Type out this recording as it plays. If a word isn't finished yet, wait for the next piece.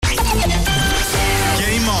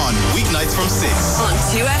6 on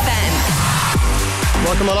 2FM.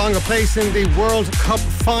 Welcome along. A place in the World Cup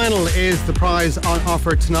final is the prize on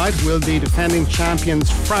offer tonight. Will the defending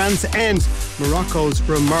champions France end Morocco's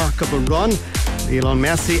remarkable run? Lionel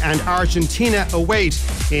Messi and Argentina await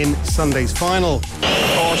in Sunday's final.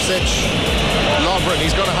 Orsic, Lovren,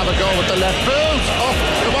 he's going to have a go with the left boot.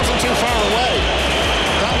 Oh, it wasn't too far away.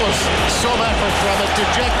 That was some effort from a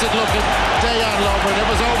dejected looking Dejan Lovren. It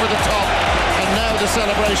was over the top, and now the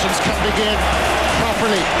celebrations can begin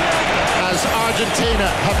properly as Argentina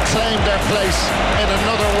have claimed their place in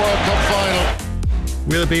another World Cup final.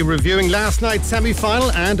 We'll be reviewing last night's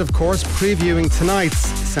semi-final and, of course, previewing tonight's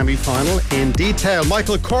semi-final in detail.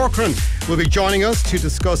 Michael Corcoran will be joining us to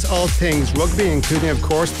discuss all things rugby, including, of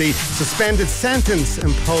course, the suspended sentence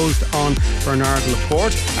imposed on Bernard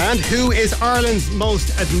Laporte and who is Ireland's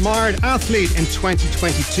most admired athlete in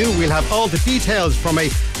 2022. We'll have all the details from a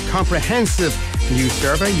comprehensive new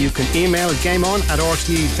survey. You can email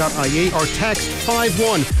gameon@rte.ie or text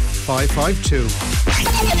 51552.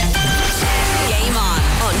 Game on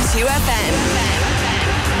 2FM.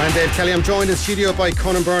 I'm Dave Kelly. I'm joined in studio by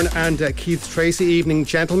Conan Byrne and Keith Tracy. Evening,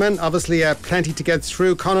 gentlemen. Obviously, plenty to get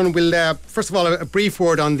through. Conan, will first of all a brief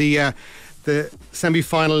word on the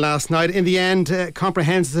semi-final last night. In the end,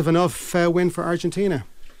 comprehensive enough win for Argentina.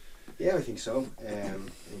 Yeah, I think so. I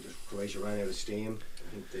think Croatia ran out of steam. I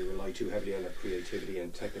think they relied too heavily on their creativity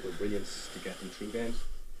and technical brilliance to get them through games.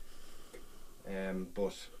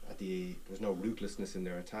 But there was no ruthlessness in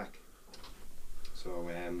their attack. So.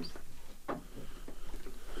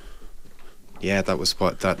 Yeah, that's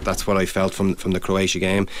what I felt from the Croatia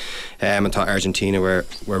game. I thought Argentina were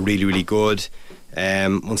really, really good.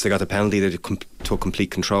 Once they got the penalty, they took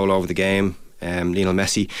complete control over the game. Lionel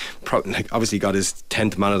Messi obviously got his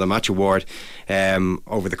 10th Man of the Match award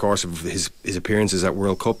over the course of his appearances at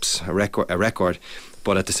World Cups, a record.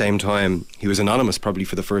 But at the same time, he was anonymous probably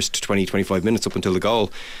for the first 20-25 minutes up until the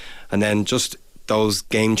goal. And then just those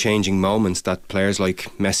game-changing moments that players like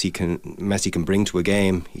Messi can bring to a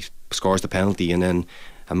game. He scores the penalty, and then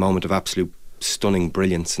a moment of absolute stunning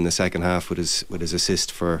brilliance in the second half with his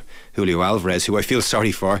assist for Julio Alvarez, who I feel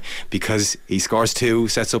sorry for because he scores two,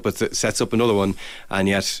 sets up another one, and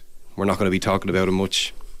yet we're not going to be talking about him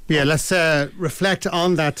much. Yeah, let's reflect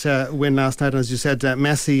on that win last night. As you said,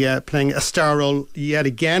 Messi playing a star role yet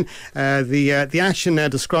again. The action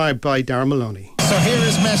described by Darren Maloney. So here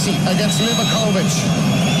is Messi against Livakovic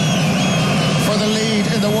for the lead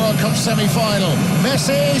in the World Cup semi-final.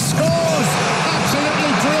 Messi scores!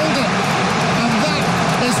 Absolutely drilled it! And that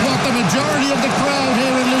is what the majority of the crowd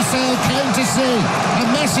here in Lusail came to see. A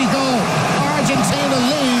Messi goal. Argentina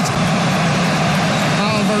lead.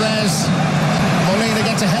 Alvarez. Molina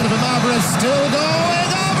gets ahead of him. Alvarez still going.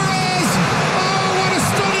 Alvarez! Oh, what a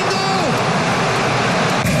stunning goal!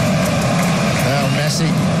 Now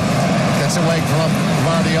Messi gets away from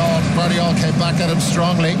Guardiola. Guardiola came back at him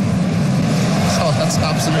strongly. Oh, that's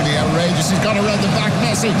absolutely outrageous. He's got around the back.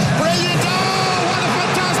 Messi. Brilliant! Oh, what a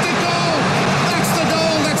fantastic goal! That's the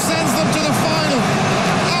goal that sends them to the final.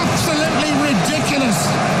 Absolutely ridiculous.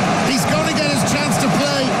 He's going to get his chance to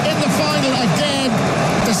play in the final again.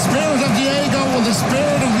 The spirit of Diego and the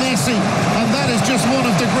spirit of Messi, and that is just one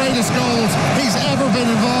of the greatest goals he's ever been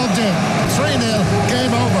involved in. 3-0,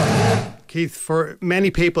 game over. Keith, for many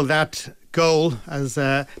people that goal, as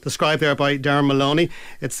described there by Darren Maloney,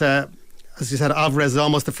 it's as you said, Alvarez is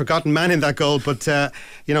almost the forgotten man in that goal, but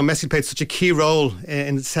Messi played such a key role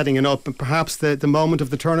in setting it up, and perhaps the moment of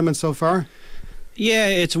the tournament so far. Yeah,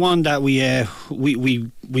 it's one that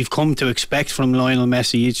we've come to expect from Lionel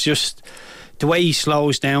Messi. It's just the way he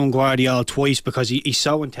slows down Guardiola twice, because he's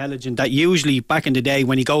so intelligent that usually back in the day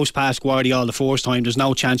when he goes past Guardiola the first time, there's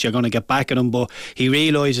no chance you're going to get back at him, but he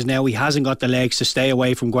realises now he hasn't got the legs to stay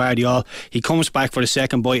away from Guardiola. He comes back for the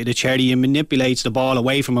second bite of the cherry and manipulates the ball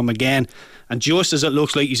away from him again, and just as it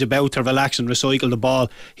looks like he's about to relax and recycle the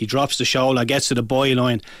ball, he drops the shoulder, gets to the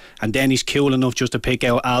byline, and then he's cool enough just to pick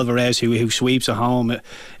out Alvarez who sweeps it home.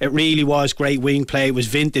 It really was great wing play. It was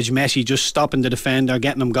vintage Messi, just stopping the defender,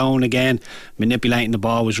 getting him going again, manipulating the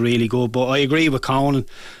ball was really good. But I agree with Conan.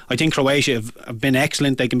 I think Croatia have been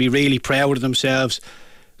excellent. They can be really proud of themselves.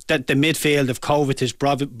 That the midfield of Kovacic,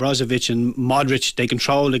 Brozovic and Modric, they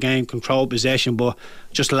control the game, control possession, but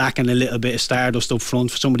just lacking a little bit of stardust up front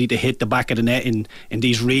for somebody to hit the back of the net in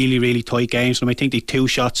these really, really tight games. And I think they 2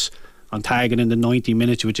 shots on target in the 90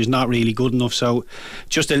 minutes, which is not really good enough. So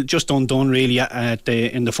just undone really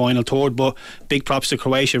in the final third. But big props to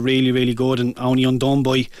Croatia, really, really good, and only undone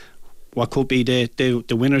by what could be the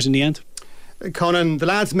winners in the end. Conan, the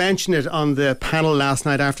lads mentioned it on the panel last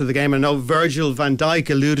night after the game. I know Virgil van Dijk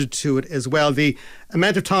alluded to it as well. The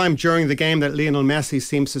amount of time during the game that Lionel Messi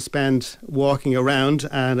seems to spend walking around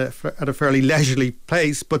and at a fairly leisurely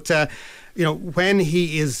pace. But, when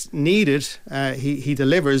he is needed, he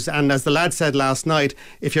delivers. And as the lad said last night,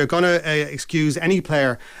 if you're going to excuse any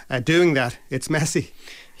player doing that, it's Messi.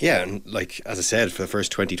 Yeah, and as I said, for the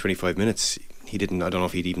first 20-25 minutes, I don't know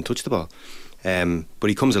if he'd even touched the ball. But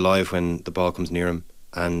he comes alive when the ball comes near him,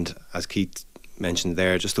 and as Keith mentioned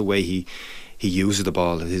there, just the way he uses the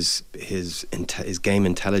ball, his game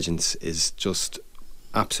intelligence is just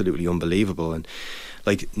absolutely unbelievable. And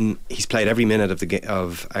he's played every minute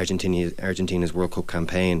of Argentina's World Cup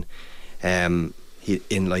campaign. In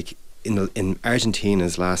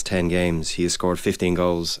Argentina's last 10 games, he has scored 15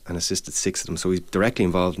 goals and assisted 6 of them. So he's directly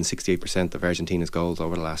involved in 68% of Argentina's goals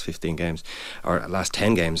over the last 15 games, or last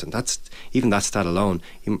 10 games. And that's even that stat alone.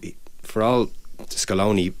 For all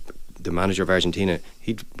Scaloni, the manager of Argentina,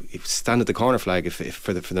 he'd stand at the corner flag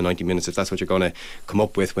for the 90 minutes if that's what you're going to come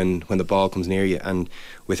up with when the ball comes near you. And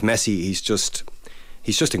with Messi, he's just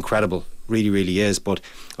incredible. Really, really is. But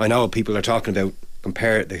I know people are talking about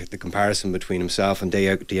the comparison between himself and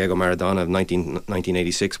Diego Maradona of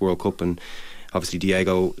 1986 World Cup, and obviously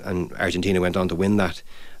Diego and Argentina went on to win that.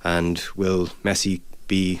 And will Messi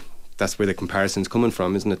be? That's where the comparison's coming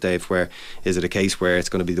from, isn't it, Dave? Where is it a case where it's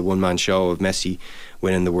going to be the one-man show of Messi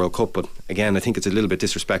winning the World Cup? But again, I think it's a little bit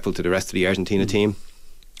disrespectful to the rest of the Argentina team.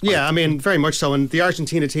 Yeah, I mean, very much so. And the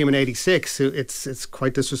Argentina team in '86, it's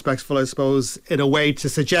quite disrespectful, I suppose, in a way, to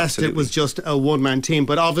suggest Absolutely. It was just a one-man team.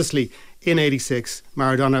 But obviously, in '86,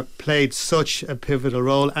 Maradona played such a pivotal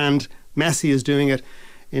role, and Messi is doing it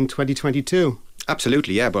in 2022.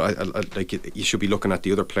 Absolutely, yeah. But you should be looking at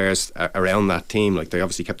the other players around that team. They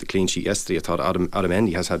obviously kept the clean sheet yesterday. I thought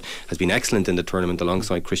Otamendi has been excellent in the tournament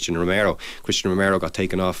alongside Christian Romero. Christian Romero got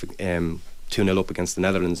taken off 2-0 up against the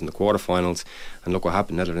Netherlands in the quarterfinals, and look what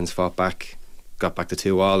happened. Netherlands fought back, got back to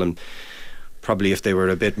 2-2, and probably if they were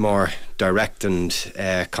a bit more direct and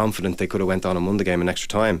confident, they could have went on and won the game in extra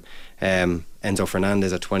time. Enzo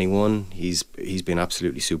Fernandez at 21, he's been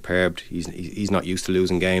absolutely superb. He's not used to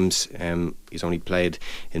losing games. He's only played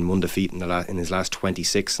in one defeat in his last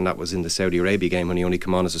 26, and that was in the Saudi Arabia game when he only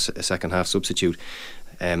came on as a second half substitute.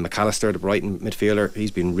 McAllister, the Brighton midfielder,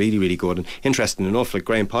 he's been really, really good. And interesting enough,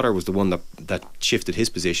 Graham Potter was the one that shifted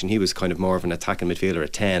his position. He was kind of more of an attacking midfielder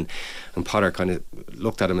at 10, and Potter kind of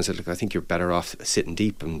looked at him and said, "Look, I think you're better off sitting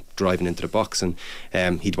deep and driving into the box." And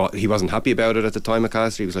he wasn't happy about it at the time.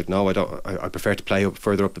 McAllister, he was like, "No, I prefer to play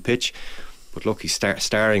further up the pitch." But look, he's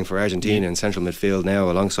starring for Argentina in central midfield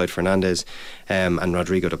now alongside Fernandez and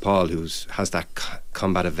Rodrigo de Paul, who has that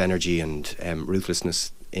combative energy and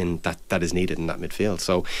ruthlessness in that is needed in that midfield.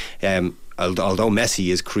 So although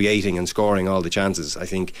Messi is creating and scoring all the chances, I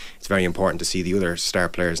think it's very important to see the other star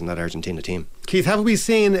players in that Argentina team. Keith, have we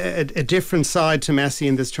seen a different side to Messi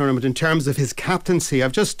in this tournament in terms of his captaincy?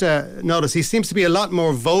 I've just noticed he seems to be a lot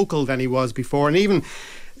more vocal than he was before, and even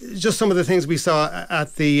just some of the things we saw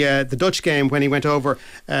at the Dutch game when he went over,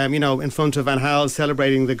 in front of Van Gaal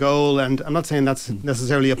celebrating the goal. And I'm not saying that's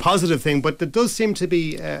necessarily a positive thing, but there does seem to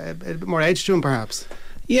be a bit more edge to him, perhaps.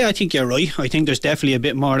 Yeah, I think you're right. I think there's definitely a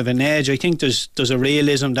bit more of an edge. I think there's a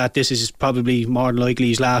realism that this is probably more than likely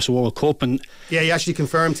his last World Cup. And yeah, he actually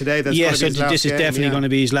confirmed today that this is definitely going to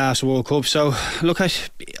be his last World Cup. So look, I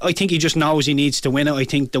think he just knows he needs to win it. I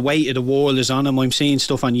think the weight of the world is on him. I'm seeing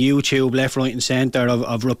stuff on YouTube left, right and centre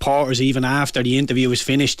of reporters even after the interview was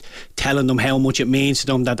finished telling them how much it means to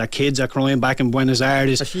them that their kids are crying back in Buenos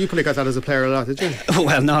Aires. Actually, you probably got that as a player a lot, did you?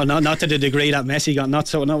 Well, no, not to the degree that Messi got,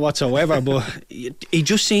 not whatsoever. But he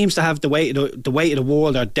just seems to have the weight of the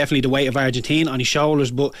world, or definitely the weight of Argentina on his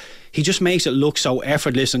shoulders, but he just makes it look so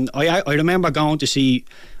effortless. And I remember going to see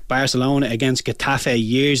Barcelona against Getafe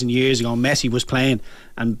years and years ago. Messi was playing,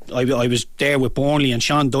 and I was there with Burnley, and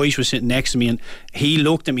Sean Dyche was sitting next to me, and he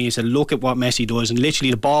looked at me and said, "Look at what Messi does." And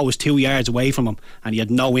literally the ball was 2 yards away from him, and he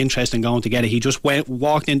had no interest in going to get it. He just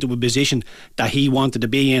walked into a position that he wanted to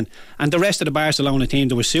be in. And the rest of the Barcelona team,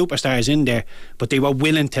 there were superstars in there, but they were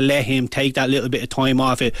willing to let him take that little bit of time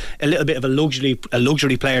off it, a little bit of a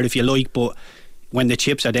luxury player, if you like. But when the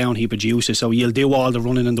chips are down, he produces. So you'll do all the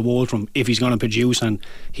running in the world from if he's going to produce, and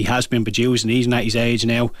he has been producing. Even at his age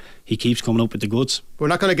now, he keeps coming up with the goods. We're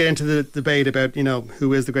not going to get into the debate about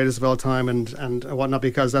who is the greatest of all time and whatnot,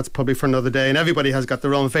 because that's probably for another day, and everybody has got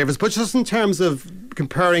their own favourites. But just in terms of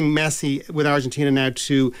comparing Messi with Argentina now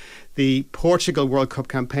to the Portugal World Cup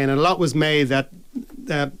campaign, and a lot was made that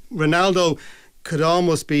Ronaldo could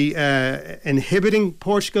almost be inhibiting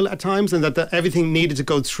Portugal at times, and that everything needed to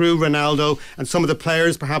go through Ronaldo, and some of the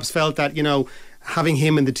players perhaps felt that, you know, having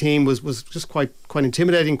him in the team was just quite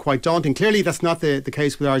intimidating, quite daunting. Clearly that's not the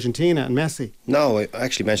case with Argentina and Messi. No, I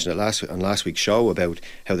actually mentioned it on last week's show about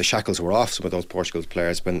how the shackles were off some of those Portuguese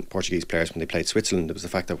players when they played Switzerland. It was the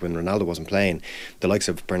fact that when Ronaldo wasn't playing, the likes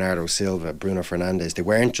of Bernardo Silva, Bruno Fernandes, they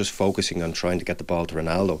weren't just focusing on trying to get the ball to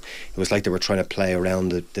Ronaldo. It was like they were trying to play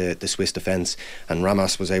around the Swiss defence, and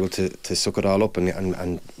Ramos was able to suck it all up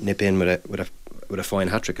and nip in with a fine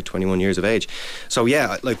hat-trick at 21 years of age. So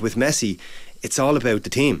yeah, like with Messi, it's all about the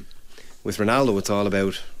team. With Ronaldo, it's all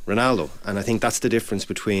about Ronaldo, and I think that's the difference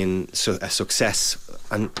between a success.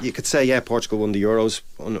 And you could say, yeah, Portugal won the Euros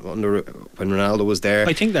under when Ronaldo was there.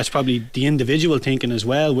 I think that's probably the individual thinking as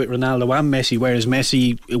well with Ronaldo and Messi, whereas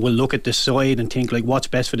Messi will look at the side and think like, what's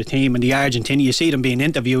best for the team. And the Argentina, you see them being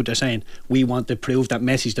interviewed, they're saying, we want to prove that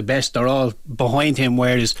Messi's the best. They're all behind him,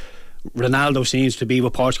 whereas Ronaldo seems to be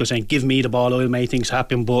with Portugal saying, give me the ball, I'll make things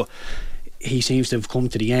happen. But he seems to have come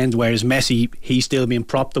to the end, whereas Messi, he's still being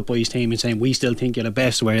propped up by his team and saying, we still think you're the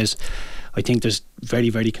best. Whereas I think there's very,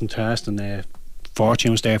 very contrasting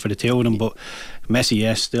fortunes there for the two of them. But Messi,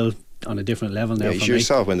 yes, still on a different level now. Yeah, you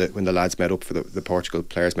saw when the lads met up for the Portugal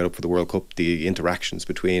players met up for the World Cup, the interactions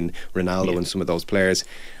between Ronaldo and some of those players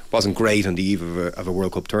wasn't great on the eve of a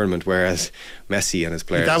World Cup tournament, whereas Messi and his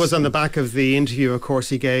players... That was on the back of the interview, of course,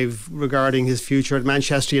 he gave regarding his future at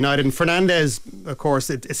Manchester United. And Fernandes, of course,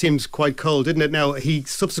 it seems quite cold, didn't it? Now, he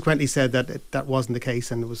subsequently said that that wasn't the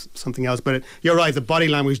case and it was something else. But you're right, the body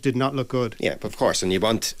language did not look good. Yeah, of course. And you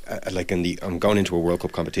want, going into a World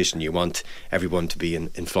Cup competition, you want everyone to be in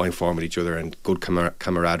flying form with each other and good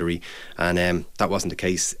camaraderie. And that wasn't the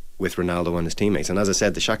case with Ronaldo and his teammates. And as I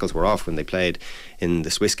said, the shackles were off when they played in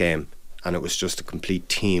the Swiss game, and it was just a complete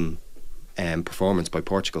team performance by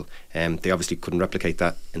Portugal. They obviously couldn't replicate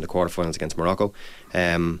that in the quarterfinals against Morocco,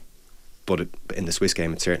 but in the Swiss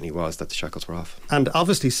game it certainly was that the shackles were off. And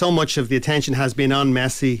obviously so much of the attention has been on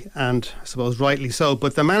Messi, and I suppose rightly so,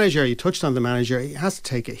 but the manager, you touched on the manager, he has to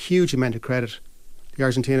take a huge amount of credit, the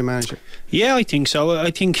Argentina manager. Yeah, I think so.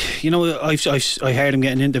 I think, you know, I heard him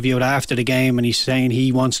getting interviewed after the game, and he's saying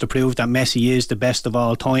he wants to prove that Messi is the best of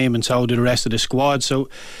all time, and so do the rest of the squad. So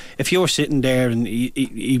if you're sitting there, and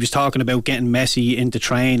he was talking about getting Messi into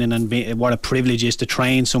training and what a privilege it is to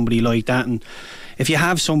train somebody like that, and if you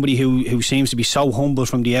have somebody who seems to be so humble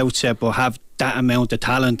from the outset but have that amount of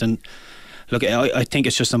talent, and look, I think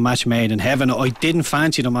it's just a match made in heaven. I didn't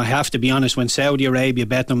fancy them, I have to be honest. When Saudi Arabia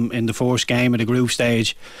bet them in the first game of the group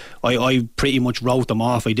stage, I pretty much wrote them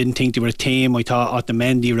off. I didn't think they were a team. I thought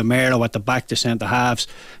Otamendi, Romero at the back, the centre halves,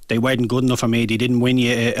 they weren't good enough for me. They didn't win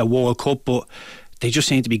you a World Cup, but they just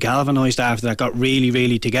seemed to be galvanised after that, got really,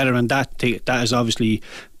 really together, and that is obviously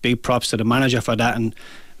big props to the manager for that. And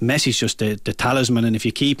Messi's just the talisman, and if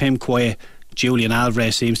you keep him quiet, Julian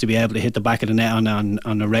Alvarez seems to be able to hit the back of the net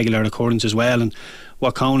on a regular occurrence as well. And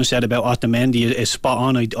what Conan said about Otamendi is spot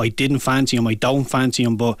on. I didn't fancy him, I don't fancy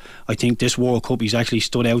him, but I think this World Cup he's actually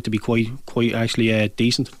stood out to be quite actually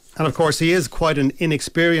decent. And of course he is quite an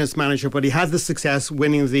inexperienced manager, but he had the success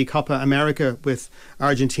winning the Copa America with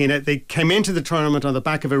Argentina. They came into the tournament on the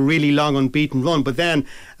back of a really long unbeaten run, but then,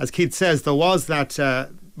 as Keith says, there was that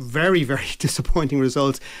very, very disappointing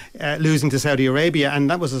result, losing to Saudi Arabia, and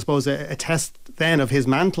that was, I suppose, a test then of his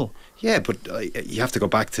mantle. Yeah, but you have to go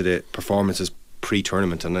back to the performances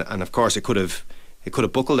pre-tournament, and of course it could have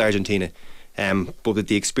buckled Argentina, but with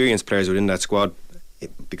the experienced players within that squad,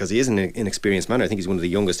 because he is an inexperienced manager, I think he's one of the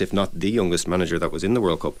youngest, if not the youngest manager that was in the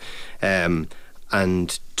World Cup, and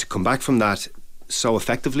to come back from that so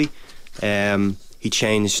effectively, he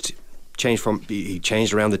changed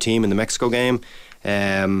around the team in the Mexico game.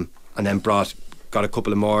 And then got a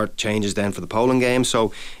couple of more changes then for the Poland game.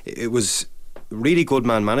 So it was really good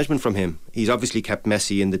man management from him. He's obviously kept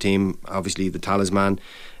Messi in the team, obviously the talisman,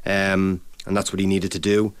 and that's what he needed to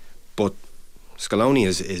do. But Scaloni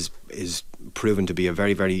is proven to be a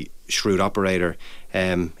very, very shrewd operator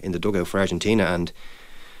in the dugout for Argentina, and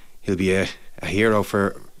he'll be a hero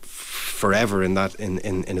for forever in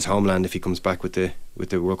his homeland if he comes back with the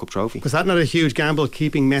World Cup trophy. Was that not a huge gamble,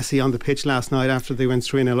 keeping Messi on the pitch last night after they went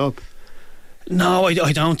 3-0 up? No,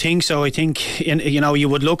 I don't think so. I think, you know, you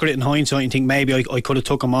would look at it in hindsight and think maybe I could have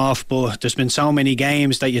took him off, but there's been so many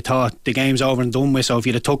games that you thought the game's over and done with, so if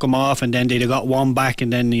you'd have took him off and then they'd have got one back,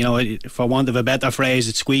 and then, you know, for want of a better phrase,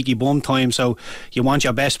 it's squeaky bum time. So you want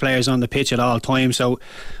your best players on the pitch at all times. So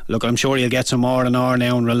look, I'm sure he'll get some R&R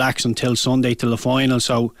now and relax until Sunday, till the final.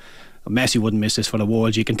 So Messi wouldn't miss this for the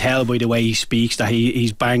world. You can tell by the way he speaks that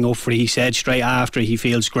he's bang up for it. He said straight after, he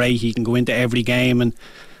feels great, he can go into every game. And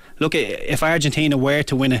look, if Argentina were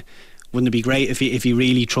to win it, wouldn't it be great if he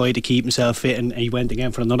really tried to keep himself fit and he went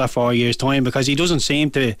again for another 4 years' time? Because he doesn't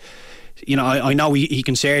seem to. You know, I know he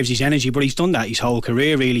conserves his energy, but he's done that his whole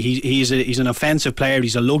career, really. He's an offensive player,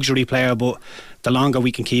 he's a luxury player, but the longer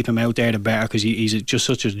we can keep him out there, the better, because he's just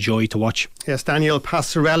such a joy to watch. Yes, Daniel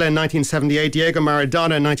Passarella in 1978, Diego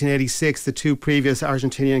Maradona in 1986, the two previous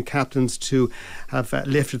Argentinian captains to have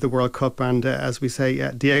lifted the World Cup. And as we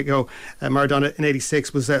say, Diego Maradona in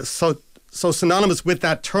 86 was so synonymous with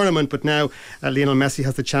that tournament, but now Lionel Messi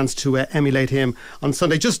has the chance to emulate him on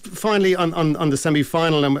Sunday. Just finally on the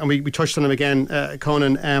semi-final, and we touched on him again,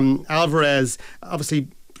 Conan, Alvarez obviously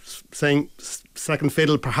saying second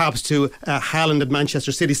fiddle perhaps to Haaland at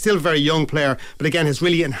Manchester City. Still a very young player, but again has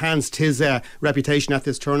really enhanced his reputation at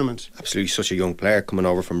this tournament. Absolutely, such a young player coming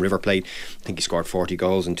over from River Plate. I think he scored 40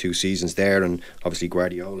 goals in 2 seasons there, and obviously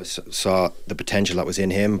Guardiola saw the potential that was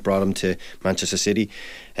in him, brought him to Manchester City.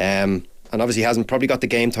 And obviously hasn't probably got the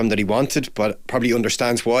game time that he wanted, but probably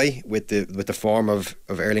understands why with the form of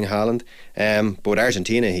Erling Haaland. But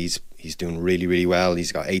Argentina, he's doing really, really well.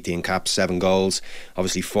 He's got 18 caps, 7 goals,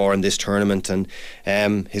 obviously 4 in this tournament,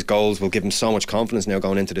 and his goals will give him so much confidence now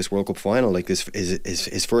going into this World Cup final. Like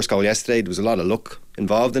his first goal yesterday, there was a lot of luck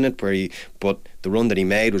involved in it, but the run that he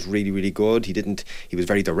made was really, really good. He was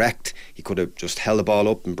very direct. He could have just held the ball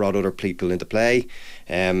up and brought other people into play.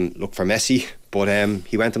 Look for Messi, but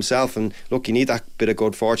he went himself, and look, you need that bit of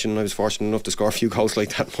good fortune. I was fortunate enough to score a few goals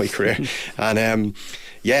like that in my career, and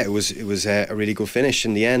it was a really good finish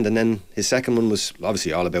in the end. And then his second one was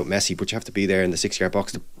obviously all about Messi, but you have to be there in the 6-yard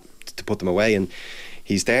box to put them away, and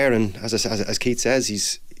he's there. And as Keith says,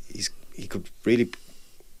 he could really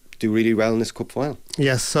do really well in this cup final.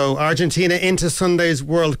 Yes, so Argentina into Sunday's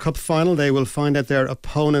World Cup final. They will find out their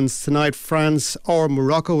opponents tonight. France or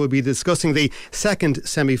Morocco. Will be discussing the second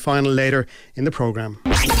semi-final later in the programme.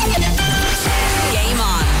 Game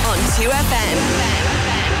on 2FM.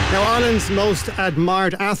 Now, Ireland's most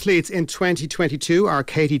admired athletes in 2022 are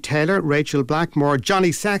Katie Taylor, Rachel Blackmore,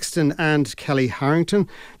 Johnny Sexton and Kelly Harrington.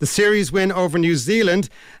 The series win over New Zealand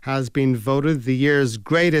has been voted the year's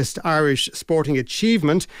greatest Irish sporting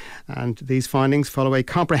achievement, and these findings follow a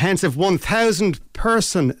comprehensive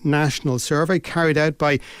 1,000-person national survey carried out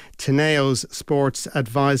by Teneo's sports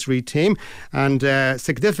advisory team. And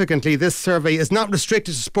significantly, this survey is not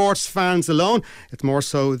restricted to sports fans alone. It's more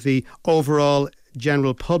so the overall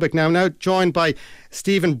general public. Now joined by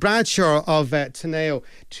Stephen Bradshaw of Teneo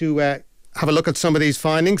to have a look at some of these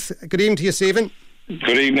findings. Good evening to you, Stephen.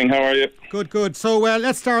 Good evening, how are you? Good. So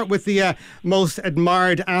let's start with the most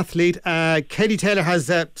admired athlete. Katie Taylor has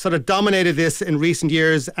sort of dominated this in recent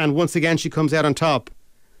years, and once again she comes out on top.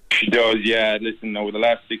 She does, yeah. Listen, over the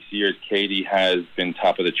last 6 years, Katie has been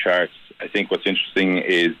top of the charts. I think what's interesting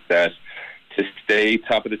is that to stay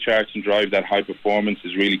top of the charts and drive that high performance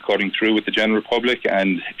is really cutting through with the general public,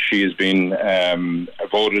 and she has been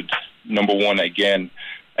voted number one again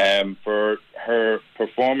for her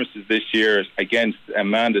performances this year against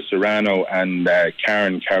Amanda Serrano and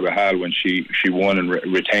Karen Carvajal when she won and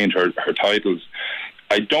retained her titles.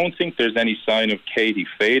 I don't think there's any sign of Katie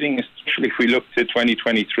fading, especially if we look to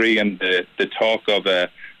 2023 and the talk of a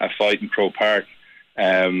fight in Croke Park.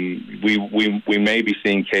 We may be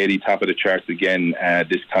seeing Katie top of the charts again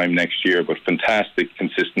this time next year, but fantastic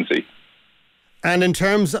consistency. And in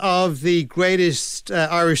terms of the greatest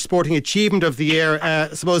Irish sporting achievement of the year, I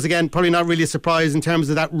suppose again probably not really a surprise in terms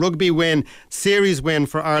of that rugby win, series win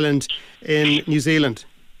for Ireland in New Zealand.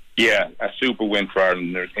 Yeah, a super win for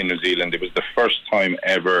Ireland in New Zealand. It was the first time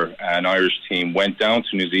ever an Irish team went down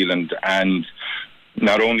to New Zealand and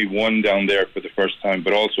not only won down there for the first time,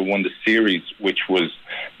 but also won the series, which was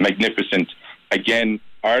magnificent. Again,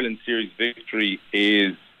 Ireland's series victory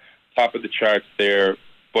is top of the charts there,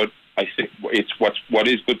 but I think what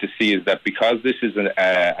is good to see is that because this is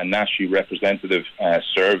a nationally representative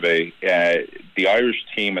survey, the Irish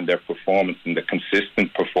team and their performance and the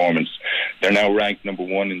consistent performance, they're now ranked number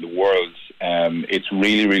one in the world. It's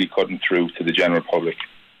really, really cutting through to the general public.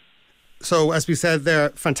 So, as we said,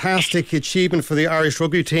 they're fantastic achievement for the Irish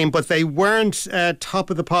rugby team, but they weren't top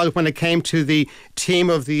of the pile when it came to the Team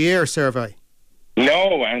of the Year survey.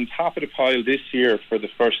 No, and top of the pile this year for the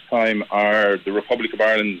first time are the Republic of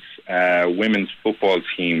Ireland's women's football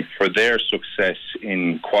team for their success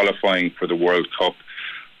in qualifying for the World Cup.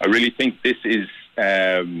 I really think this is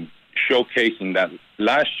showcasing that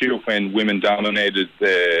last year when women dominated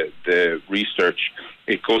the research,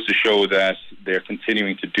 it goes to show that they're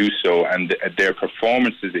continuing to do so, and their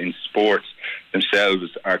performances in sports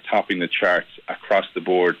themselves are topping the charts across the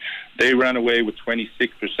board. They ran away with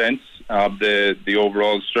 26% of the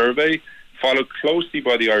overall survey. followed closely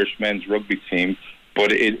by the Irish men's rugby team.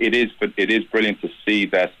 But it is brilliant to see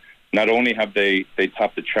that not only have they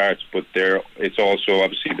topped the charts, but it's also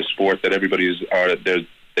obviously the sport that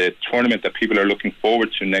the tournament that people are looking forward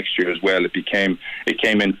to next year as well. It came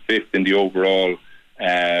in fifth in the overall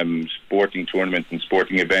sporting tournament and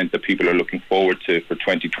sporting event that people are looking forward to for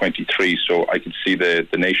 2023. So I can see the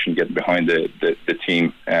nation getting behind the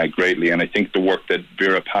team greatly, and I think the work that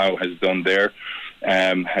Vera Pauw has done there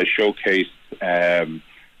has showcased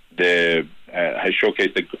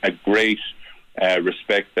a great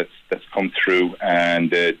respect that's come through, and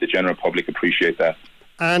the general public appreciate that.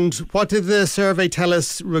 And what did the survey tell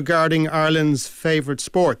us regarding Ireland's favourite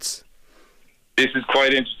sports? This is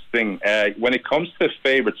quite interesting. When it comes to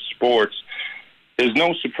favourite sports, there's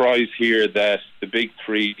no surprise here that the big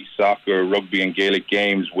three, soccer, rugby and Gaelic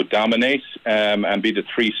games, would dominate and be the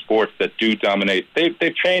three sports that do dominate.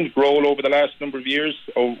 They've changed role over the last number of years.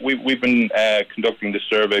 We've been conducting the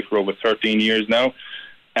survey for over 13 years now.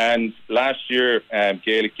 And last year,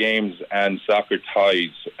 Gaelic Games and soccer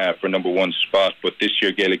tied for number one spot. But this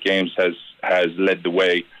year, Gaelic Games has led the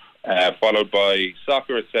way, followed by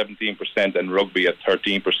soccer at 17% and rugby at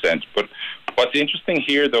 13%. But what's interesting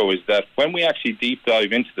here, though, is that when we actually deep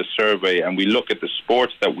dive into the survey and we look at the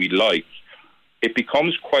sports that we like, it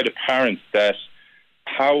becomes quite apparent that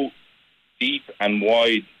how deep and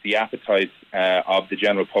wide the appetite of the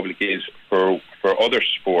general public is for other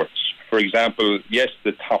sports. For example, yes,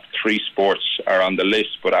 the top three sports are on the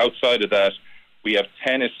list, but outside of that, we have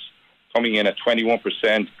tennis coming in at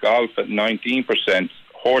 21%, golf at 19%,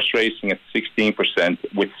 horse racing at 16%,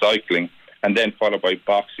 with cycling, and then followed by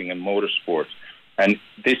boxing and motorsport. And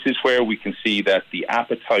this is where we can see that the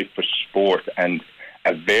appetite for sport and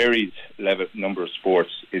a varied number of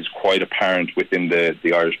sports is quite apparent within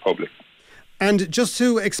the Irish public. And just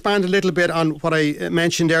to expand a little bit on what I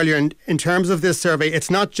mentioned earlier, in terms of this survey,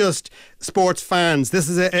 it's not just sports fans. This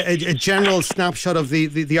is a general snapshot of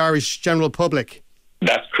the Irish general public.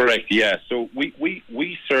 That's correct, yeah. So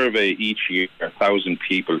we survey each year 1,000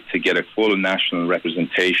 people to get a full national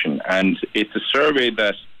representation. And it's a survey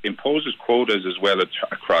that imposes quotas as well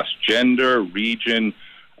across gender, region,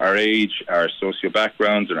 our age, our socio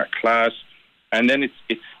backgrounds and our class. And then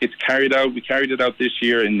it's carried out. We carried it out this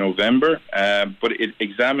year in November, but it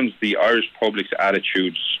examines the Irish public's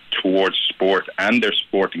attitudes towards sport and their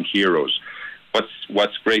sporting heroes.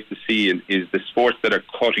 What's great to see is the sports that are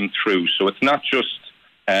cutting through. So it's not just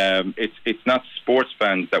it's not sports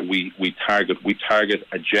fans that we target. We target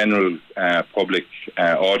a general public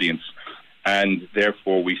audience, and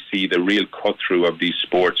therefore we see the real cut through of these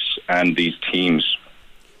sports and these teams.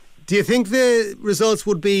 Do you think the results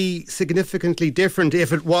would be significantly different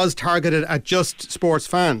if it was targeted at just sports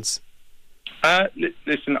fans?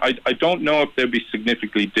 Listen, I don't know if they'll be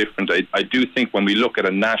significantly different. I do think when we look at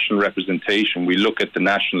a national representation, we look at the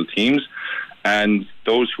national teams and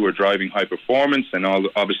those who are driving high performance, and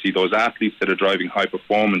obviously those athletes that are driving high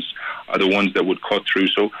performance are the ones that would cut through.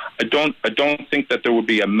 So I don't think that there would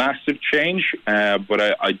be a massive change, but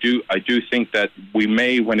I do think that we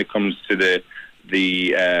may, when it comes to the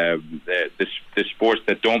sports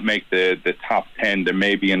that don't make the top 10, there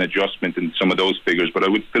may be an adjustment in some of those figures, but I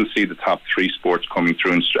would still see the top three sports coming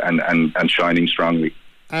through and shining strongly.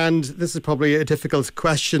 And this is probably a difficult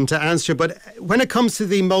question to answer, but when it comes to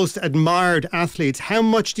the most admired athletes, how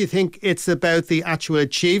much do you think it's about the actual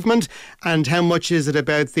achievement and how much is it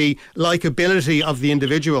about the likability of the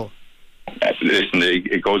individual? Listen,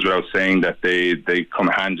 it goes without saying that they come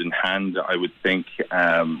hand in hand. I would think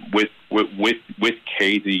with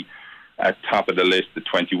Katie at top of the list at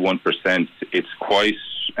 21%, it's quite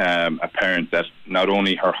apparent that not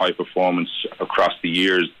only her high performance across the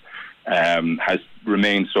years has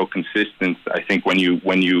remained so consistent. I think when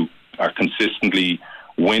you are consistently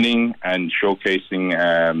winning and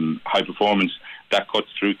showcasing high performance, that cuts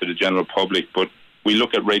through to the general public. But we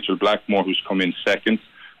look at Rachel Blackmore, who's come in second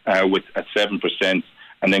at 7%,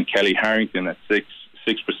 and then Kelly Harrington at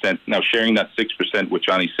 6%. Now sharing that 6% with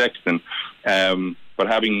Johnny Sexton, but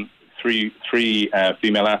having three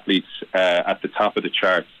female athletes at the top of the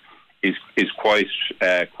charts is quite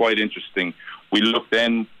interesting. We look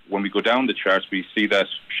then, when we go down the charts, we see that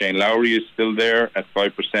Shane Lowry is still there at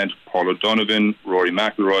 5%, Paul O'Donovan, Rory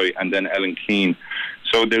McIlroy, and then Ellen Keane.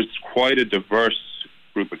 So there's quite a diverse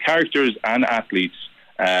group of characters and athletes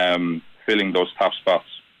filling those top spots.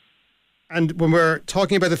 And when we're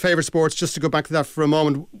talking about the favourite sports, just to go back to that for a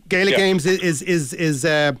moment, Gaelic Games is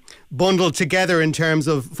bundled together in terms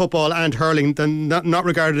of football and hurling, not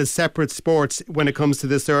regarded as separate sports when it comes to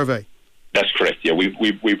this survey. That's correct. Yeah, we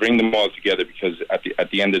bring them all together because at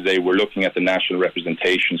the end of the day, we're looking at the national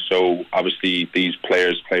representation. So obviously, these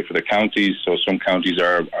players play for their counties. So some counties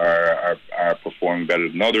are performing better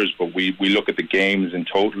than others. But we look at the games in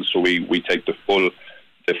total. So we take the full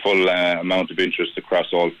amount of interest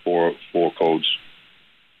across all four codes.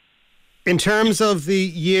 In terms of the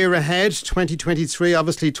year ahead, 2023,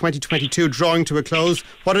 obviously 2022 drawing to a close.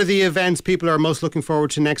 What are the events people are most looking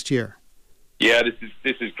forward to next year? Yeah,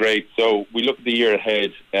 this is great. So we look at the year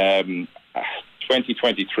ahead.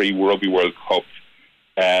 2023 Rugby World Cup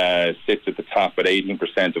sits at the top at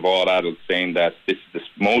 18% of all adults saying that this is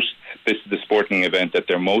the sporting event that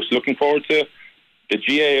they're most looking forward to. The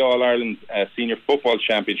GAA All-Ireland Senior Football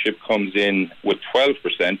Championship comes in with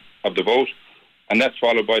 12% of the vote, and that's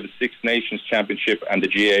followed by the Six Nations Championship and the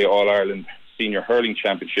GAA All-Ireland Senior Hurling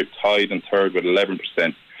Championship tied in third with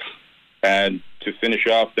 11%. And to finish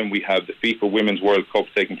off, then we have the FIFA Women's World Cup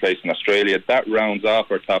taking place in Australia. That rounds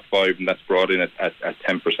off our top five, and that's brought in at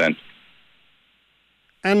 10%.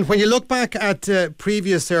 And when you look back at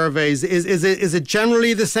previous surveys, is it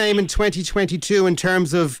generally the same in 2022 in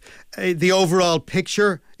terms of the overall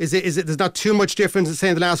picture? Is it there's not too much difference, say,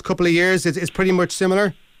 in the last couple of years? It's pretty much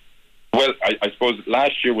similar. Well, I suppose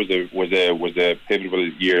last year was a pivotal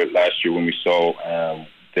year. Last year when we saw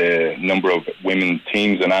the number of women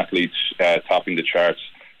teams and athletes topping the charts.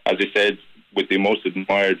 As I said, with the most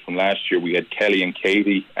admired from last year, we had Kelly and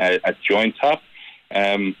Katie at joint top.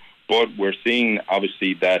 But we're seeing,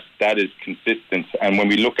 obviously, that is consistent. And when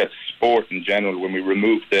we look at sport in general, when we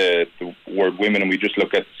remove the word women and we just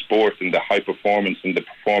look at sport and the high performance and the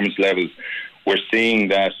performance levels, we're seeing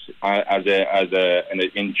that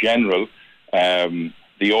in general,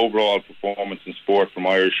 the overall performance in sport from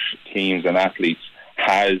Irish teams and athletes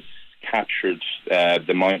has captured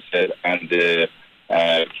the mindset and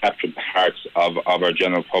captured the hearts of our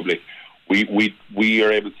general public. We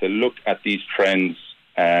are able to look at these trends,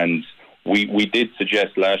 and we did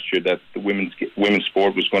suggest last year that the women's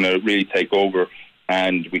sport was going to really take over,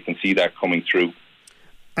 and we can see that coming through.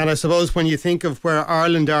 And I suppose when you think of where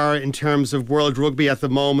Ireland are in terms of World Rugby at the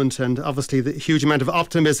moment, and obviously the huge amount of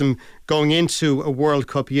optimism going into a World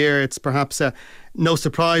Cup year, it's perhaps no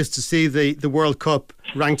surprise to see the World Cup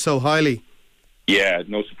ranked so highly. Yeah,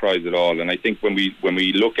 no surprise at all. And I think when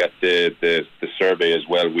we look at the survey as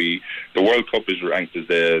well, the World Cup is ranked as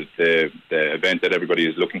the event that everybody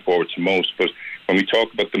is looking forward to most. But when we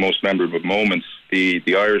talk about the most memorable moments, the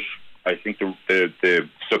Irish, I think the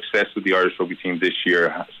success of the Irish rugby team this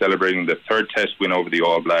year, celebrating the third Test win over the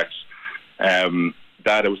All Blacks, that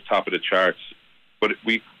was top of the charts. But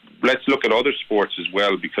let's look at other sports as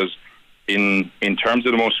well, because in terms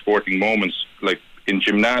of the most sporting moments, like in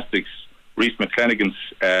gymnastics, Rhys McClenaghan's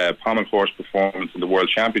pommel horse performance in the World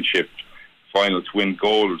Championship final to win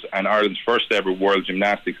gold, and Ireland's first ever World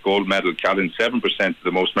Gymnastics gold medal got in 7% of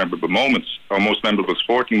the most memorable moments, or most memorable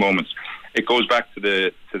sporting moments. It goes back to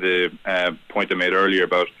the point I made earlier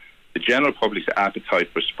about the general public's appetite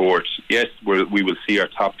for sports. Yes, we will see our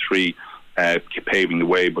top three paving the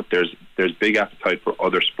way, but there's big appetite for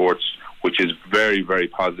other sports, which is very, very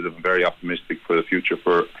positive and very optimistic for the future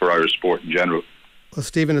for Irish sport in general. Well,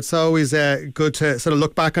 Stephen, it's always good to sort of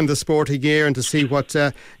look back on the sporting year and to see what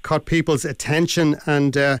caught people's attention,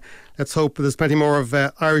 and let's hope there's plenty more of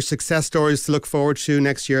Irish success stories to look forward to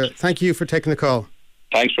next year. Thank you for taking the call.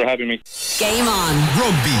 Thanks for having me. Game on.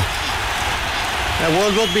 Rugby.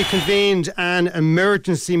 World Rugby convened an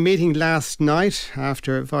emergency meeting last night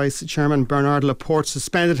after Vice Chairman Bernard Laporte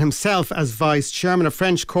suspended himself as Vice Chairman. A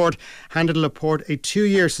French court handed Laporte a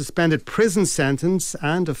 2-year suspended prison sentence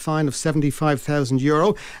and a fine of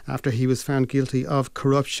 €75,000 after he was found guilty of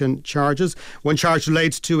corruption charges. One charge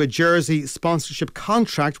relates to a jersey sponsorship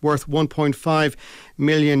contract worth €1.5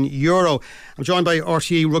 million. I'm joined by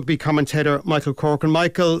RTE rugby commentator Michael Corcoran.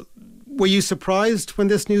 Michael, were you surprised when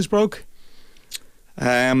this news broke?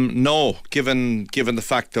 No, given the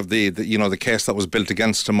fact of the case that was built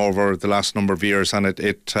against him over the last number of years, and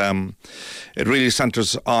it really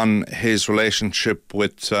centres on his relationship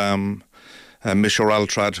with Michel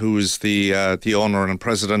Altrad, who is the owner and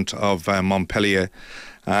president of Montpellier,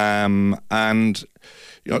 and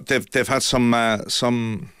they've had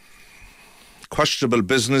some questionable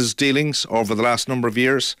business dealings over the last number of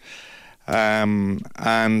years.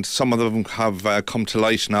 And some of them have come to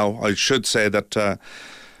light now. I should say that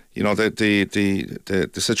the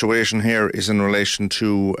situation here is in relation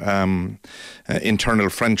to internal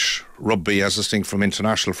French rugby as distinct from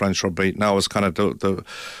international French rugby. Now it's kind of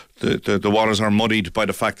the waters are muddied by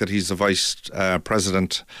the fact that he's the vice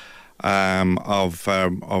president of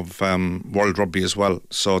World Rugby as well.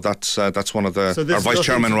 So that's one of the or vice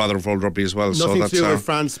chairman rather of World Rugby as well. Nothing so that's, to do with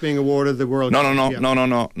France being awarded the World Cup.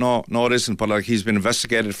 No, it isn't. But like, he's been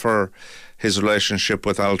investigated for his relationship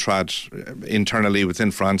with Altrad internally within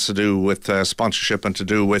France, to do with sponsorship and to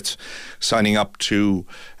do with signing up to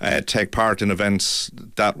take part in events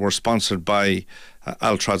that were sponsored by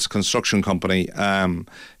Altrad's construction company.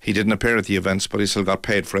 He didn't appear at the events, but he still got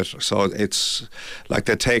paid for it. So it's like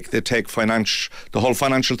they take the whole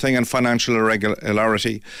financial thing and financial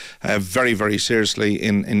irregularity very, very seriously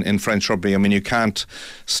in French rugby. I mean, you can't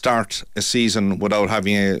start a season without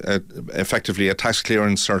having effectively a tax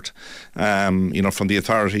clearance cert, from the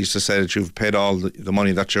authorities to say that you've paid all the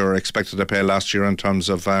money that you're expected to pay last year in terms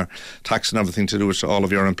of tax and everything to do with all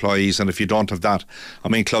of your employees. And if you don't have that, I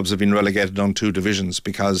mean, clubs have been relegated on 2 divisions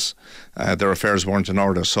because their affairs weren't in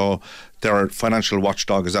order. So their financial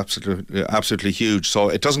watchdog is absolutely huge. So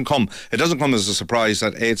it doesn't come as a surprise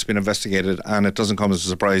that it's been investigated, and it doesn't come as a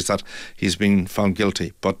surprise that he's been found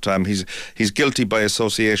guilty. But he's guilty by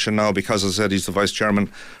association now, because, as I said, he's the vice chairman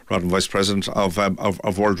rather than vice president of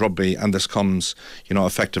World Rugby, and this comes,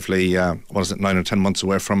 effectively 9 or 10 months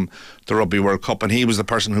away from the Rugby World Cup, and he was the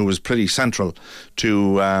person who was pretty central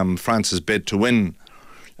to France's bid to win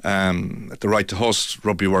the right to host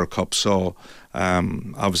Rugby World Cup. So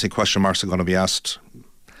obviously question marks are going to be asked.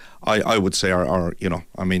 I would say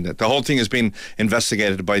the whole thing has been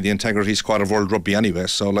investigated by the Integrity Squad of World Rugby anyway,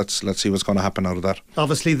 so let's see what's going to happen out of that.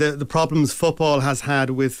 Obviously the problems football has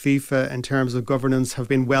had with FIFA in terms of governance have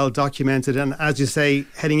been well documented, and as you say,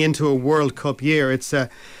 heading into a World Cup year, it's a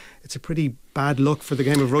pretty bad look for the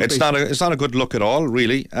game of rugby. It's not a good look at all,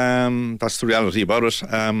 really. That's the reality about it.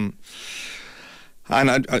 And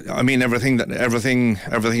I mean, everything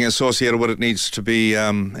associated with it needs to be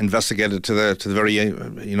investigated to the very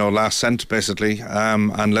last cent, basically.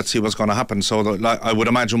 And let's see what's going to happen. So I would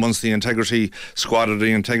imagine once the Integrity Squad or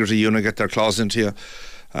the Integrity Unit get their claws into you,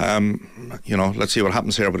 let's see what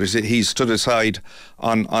happens here. But he's stood aside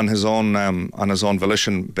on his own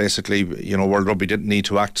volition. Basically, World Rugby didn't need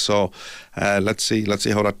to act. So let's see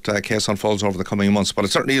how that case unfolds over the coming months. But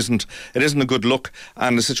it certainly isn't a good look.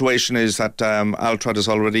 And the situation is that Altrad is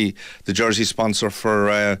already the jersey sponsor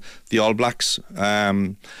for the All Blacks.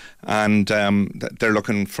 And they're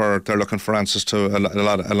looking for answers to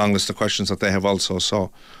a long list of questions that they have also. So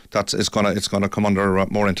it's going to come under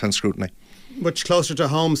more intense scrutiny. Much closer to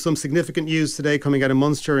home, some significant news today coming out of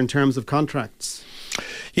Munster in terms of contracts.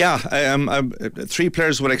 Yeah, 3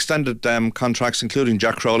 players with extended contracts, including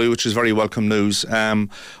Jack Crowley, which is very welcome news. I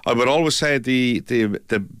would always say the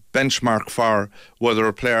benchmark for whether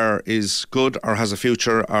a player is good or has a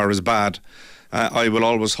future or is bad, I will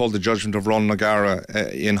always hold the judgment of Ron O'Gara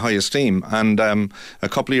in high esteem. And a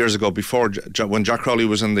couple of years ago, when Jack Crowley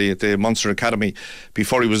was in the Munster Academy,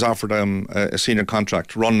 before he was offered a senior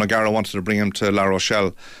contract, Ron O'Gara wanted to bring him to La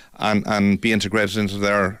Rochelle and be integrated into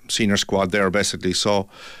their senior squad there, basically. So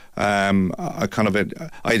I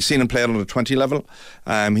had seen him play at under 20 level.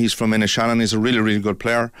 He's from Inishannon. He's a really, really good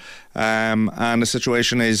player. And the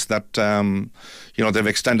situation is that they've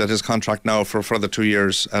extended his contract now for a further 2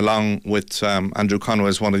 years, along with Andrew Conway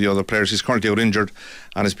as one of the other players. He's currently out injured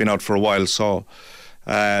and has been out for a while. So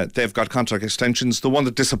they've got contract extensions. The one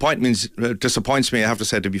that disappoints me, I have to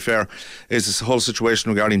say, to be fair, is this whole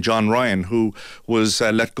situation regarding John Ryan, who was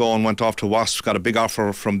let go and went off to Wasps, got a big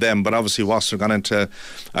offer from them, but obviously Wasps have gone into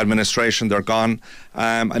administration, they're gone,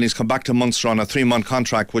 and he's come back to Munster on a 3-month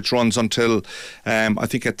contract which runs until I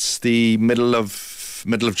think it's the middle of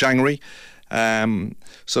January.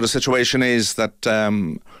 So the situation is that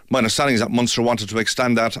my understanding is that Munster wanted to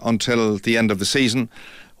extend that until the end of the season.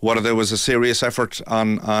 Whether there was a serious effort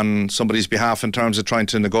on somebody's behalf in terms of trying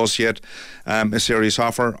to negotiate a serious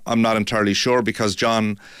offer, I'm not entirely sure, because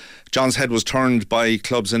John's head was turned by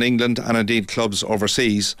clubs in England and indeed clubs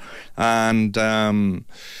overseas, and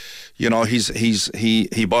he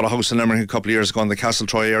bought a house in Limerick a couple of years ago in the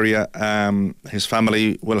Castletroy area. His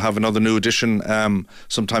family will have another new addition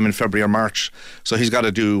sometime in February or March. So he's got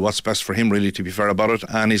to do what's best for him, really, to be fair about it.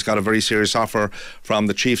 And he's got a very serious offer from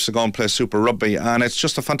the Chiefs to go and play Super Rugby. And it's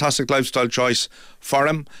just a fantastic lifestyle choice for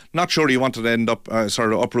him. Not sure he wanted to end up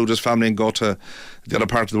uproot his family and go to the other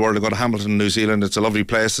part of the world, to go to Hamilton, New Zealand. It's a lovely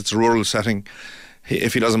place. It's a rural setting.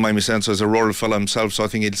 If he doesn't mind me saying so, he's a rural fella himself, so I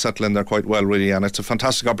think he'll settle in there quite well, really, and it's a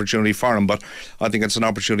fantastic opportunity for him, but I think it's an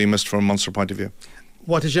opportunity missed from a Munster point of view.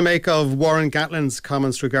 What did you make of Warren Gatland's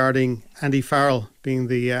comments regarding Andy Farrell being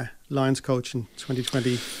the Lions coach in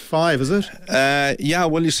 2025, is it? Yeah,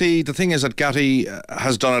 well, you see, the thing is that Gatty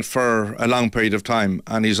has done it for a long period of time,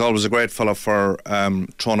 and he's always a great fellow for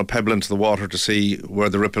throwing a pebble into the water to see where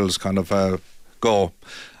the ripples kind of go.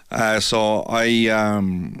 So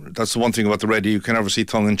that's the one thing about the Red, you can never see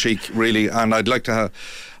tongue in cheek, really, and I'd like to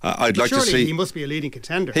see. He must be a leading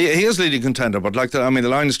contender. He is leading contender, but the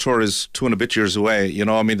Lions tour is 2 and a bit years away. You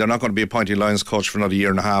know, I mean, they're not going to be appointing Lions coach for another year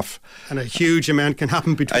and a half. And a huge amount can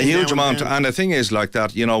happen between now and then. And the thing is like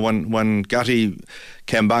that. You know, when Gatty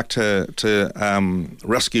came back to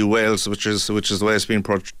rescue Wales, which is the way it's been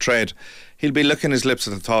portrayed, he'll be licking his lips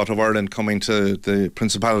at the thought of Ireland coming to the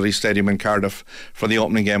Principality Stadium in Cardiff for the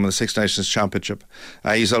opening game of the Six Nations Championship.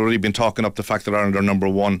 He's already been talking up the fact that Ireland are number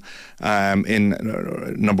one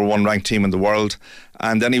ranked team in the world.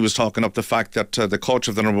 And then he was talking up the fact that the coach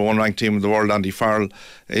of the number 1 ranked team in the world, Andy Farrell,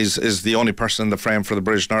 is the only person in the frame for the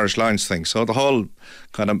British and Irish Lions thing. So the whole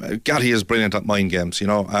kind of Gatty is brilliant at mind games, you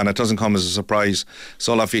know, and it doesn't come as a surprise.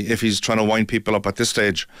 So if he's trying to wind people up at this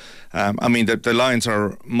stage, I mean the Lions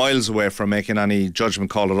are miles away from making any judgment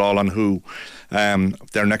call at all on who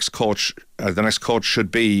their next coach should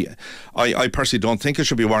be. I personally don't think it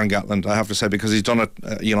should be Warren Gatland, I have to say, because he's done it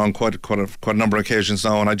on quite a number of occasions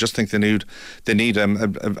now, and I just think they need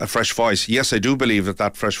a fresh voice. Yes, I do believe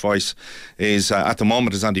that fresh voice is at the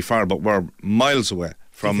moment is Andy Farrell, but we're miles away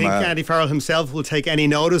from. Do you think Andy Farrell himself will take any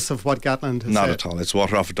notice of what Gatland has not said? At all. It's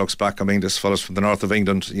water off a duck's back. I mean, this fella's from the north of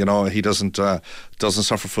England. You know, he doesn't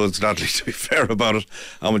suffer fools gladly, to be fair about it,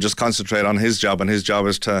 and will just concentrate on his job. And his job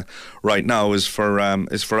is for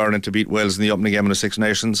Ireland to beat Wales in the opening game of the Six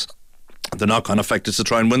Nations. The knock-on effect is to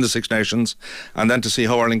try and win the Six Nations, and then to see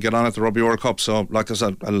how Ireland get on at the Rugby World Cup. So, like I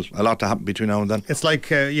said, a lot to happen between now and then. It's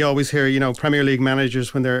like you always hear, Premier League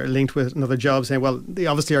managers when they're linked with another job saying, well, they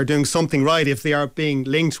obviously are doing something right if they are being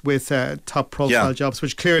linked with top-profile jobs,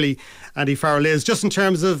 which clearly Andy Farrell is. Just in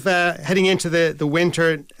terms of heading into the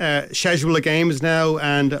winter schedule of games now,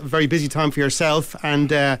 and a very busy time for yourself,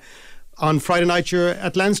 and on Friday night you're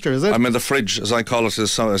at Leinster, is it? I'm in the fridge, as I call it.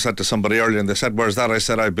 As I said to somebody earlier, and they said, where's that? I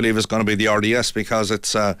said, I believe it's going to be the RDS, because it's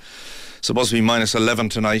supposed to be minus 11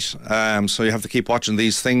 tonight, so you have to keep watching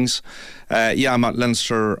these things. I'm at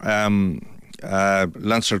Leinster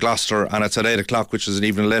Gloucester, and it's at 8 o'clock, which is an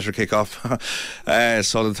even later kick-off.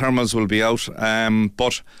 So the thermals will be out,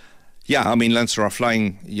 but yeah, I mean, Leinster are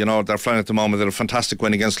flying. They're flying at the moment. They had a fantastic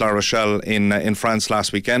win against La Rochelle in France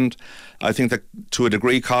last weekend. I think that to a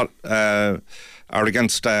degree are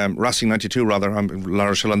against Racing 92 rather. La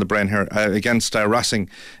Rochelle on the brain here. Against Racing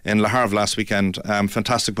in Le Havre last weekend.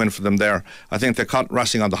 Fantastic win for them there. I think they caught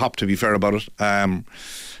Racing on the hop, to be fair about it,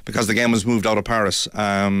 because the game was moved out of Paris,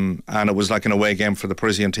 and it was like an away game for the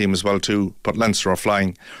Parisian team as well too. But Leinster are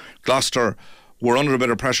flying. Gloucester were under a bit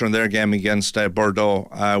of pressure in their game against Bordeaux,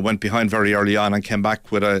 went behind very early on and came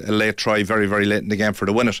back with a late try very, very late in the game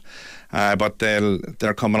to win it. But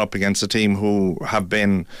they're coming up against a team who have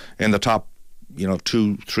been in the top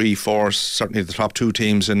 2, 3, 4, certainly the top 2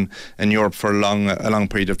 teams in Europe for a long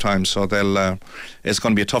period of time. So it's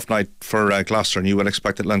going to be a tough night for Gloucester, and you will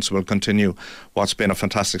expect that Leinster will continue what's been a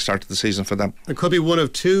fantastic start to the season for them. It could be one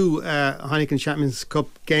of 2 Heineken Champions Cup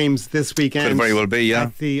games this weekend. Could very well be, yeah.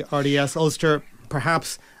 At the RDS. Ulster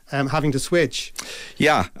perhaps having to switch.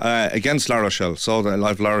 Yeah, against La Rochelle. So I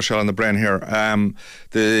have La Rochelle on the brain here.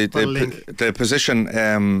 The position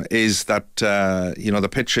is that the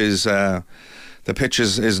pitch is. The pitch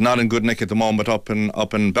is not in good nick at the moment up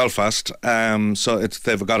in Belfast, so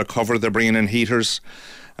they've got to cover. They're bringing in heaters.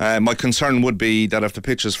 My concern would be that if the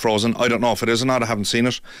pitch is frozen, I don't know if it is or not, I haven't seen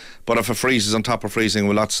it, but if it freezes on top of freezing,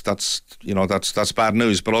 well, that's bad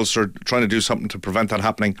news. But also trying to do something to prevent that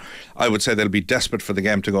happening. I would say they'll be desperate for the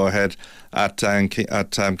game to go ahead at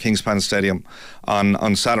Kingspan Stadium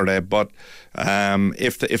on Saturday. But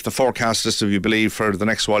if the forecast is to be believed for the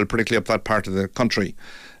next while, particularly up that part of the country,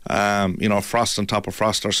 frost on top of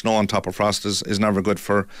frost or snow on top of frost is never good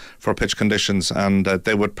for pitch conditions, and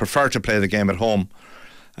they would prefer to play the game at home.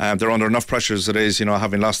 They're under enough pressure as it is,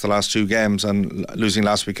 having lost the last 2 games and losing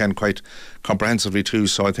last weekend quite comprehensively too.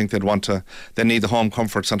 So I think they need the home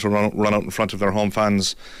comforts and to run out in front of their home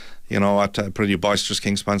fans, at a pretty boisterous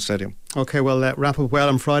Kingspan Stadium. Okay, well, wrap up well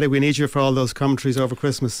on Friday. We need you for all those commentaries over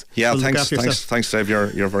Christmas. Yeah, thanks, Dave.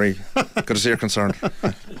 You're very good to see you're concerned.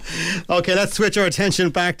 Okay, let's switch our attention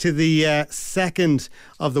back to the second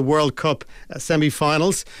of the World Cup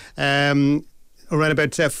semi-finals. Around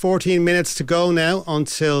about 14 minutes to go now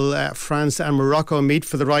until France and Morocco meet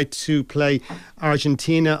for the right to play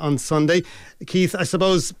Argentina on Sunday. Keith, I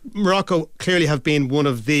suppose Morocco clearly have been one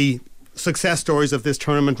of the success stories of this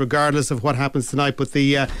tournament, regardless of what happens tonight. But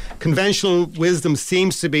the conventional wisdom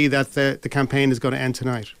seems to be that the campaign is going to end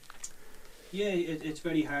tonight. Yeah, it's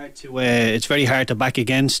very hard to back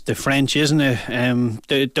against the French, isn't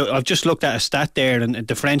it? I've just looked at a stat there, and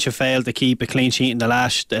the French have failed to keep a clean sheet in the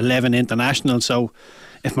last 11 internationals. So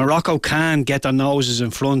if Morocco can get their noses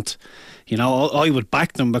in front, you know, I would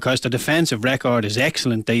back them, because the defensive record is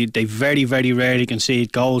excellent. They very, very rarely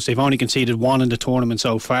concede goals. They've only conceded one in the tournament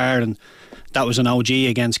so far, and that was an OG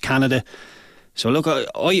against Canada. So look,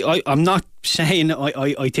 I'm not saying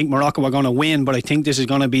I think Morocco are going to win, but I think this is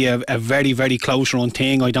going to be a very, very close run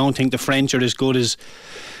thing. I don't think the French are as good as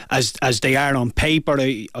they are on paper.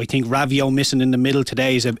 I think Rabiot missing in the middle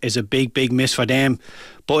today is a big miss for them.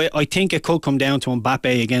 But I think it could come down to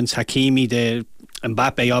Mbappe against Hakimi.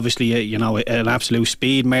 Mbappe, obviously, an absolute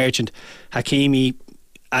speed merchant. Hakimi,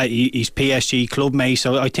 he's PSG club mate.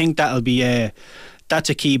 So I think that'll be that's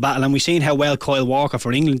a key battle, and we've seen how well Kyle Walker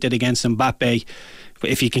for England did against Mbappe.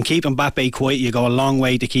 If you can keep Mbappe quiet, you go a long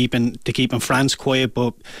way to keeping France quiet.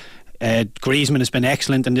 But Griezmann has been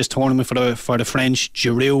excellent in this tournament for the French.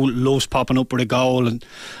 Giroud loves popping up with a goal, and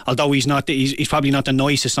although he's probably not the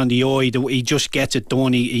nicest on the eye, he just gets it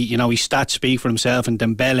done. His stats speak for himself, and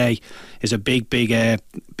Dembele is a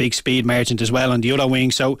big speed merchant as well on the other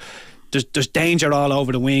wing. So there's danger all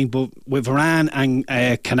over the wing, but with Varane and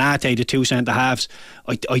Kanate, the two centre halves,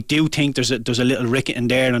 I do think there's a little ricket in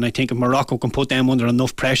there, and I think if Morocco can put them under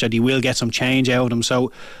enough pressure, they will get some change out of them.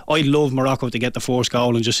 So I'd love Morocco to get the first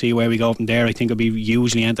goal and just see where we go from there. I think it'll be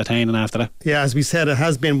hugely entertaining after that. Yeah, as we said, it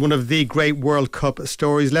has been one of the great World Cup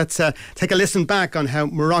stories. Let's take a listen back on how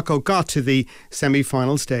Morocco got to the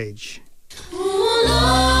semi-final stage.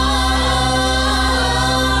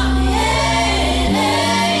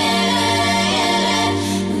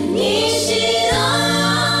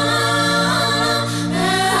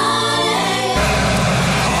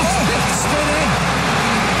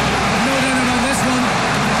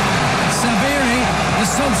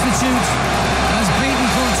 Substitute has beaten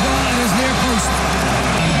Courtois at his near post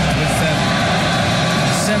with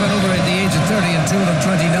 7 over at the age of 30 and 2 of them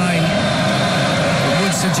 29. It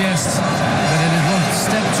would suggest that it is one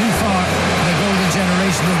step too far in the golden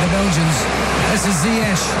generation of the Belgians. This is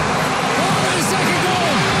Ziyech. And a second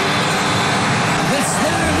goal. It's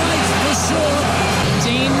there, right, for sure.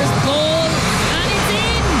 Dangerous ball, and it's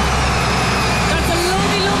in. That's a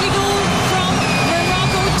lovely goal from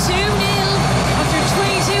Morocco. 2-0.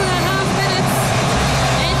 22 and a half minutes.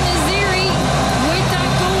 En-Nesyri with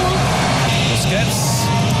that goal. Busquets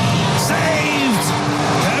saved.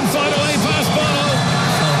 Can't find a way past Bono.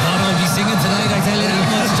 Oh, Bono will be singing tonight, I tell you that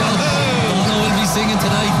much, John. Bono will be singing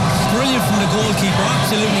tonight. Brilliant from the goalkeeper,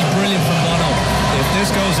 absolutely brilliant from Bono. If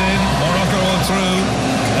this goes in, Morocco are through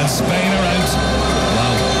and Spain are out.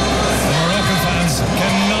 Wow. The Moroccan fans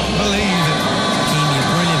cannot believe it. Hakimi, a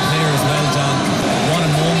brilliant player as well, John. What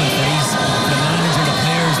a moment for the manager, the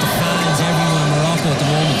players, the fans, everyone in Morocco at the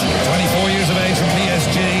moment. 24 years of age from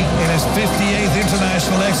PSG, in his 58th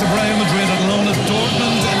international, ex of Real Madrid, at loan at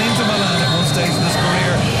Dortmund and Inter Milan at one stage in his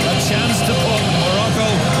career. A chance to put Morocco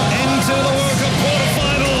into the World Cup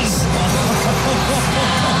quarterfinals.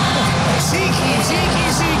 Cheeky.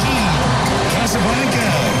 Casablanca,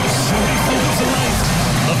 surely full of life.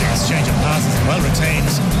 Lovely exchange of passes, well retained.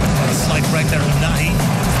 A slight break there from Nahi.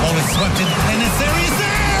 Ball is swept in. En-Nesyri is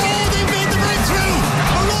there! Oh, they've made the breakthrough!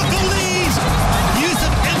 Morocco lead!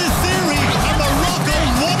 Youssef En-Nesyri and Morocco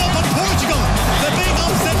 1-up on Portugal. The big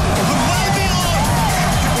upset from well beyond.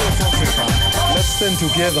 Let's stand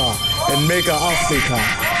together and make Africa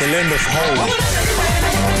the land of hope.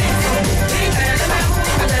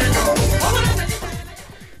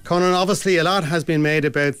 Conan, obviously a lot has been made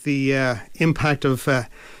about the impact of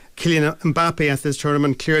Kylian Mbappe at this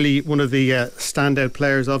tournament. Clearly one of the standout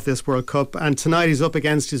players of this World Cup, and tonight he's up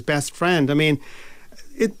against his best friend. I mean,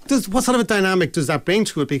 what sort of a dynamic does that bring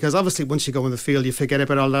to it? Because obviously once you go in the field you forget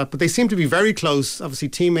about all that, but they seem to be very close, obviously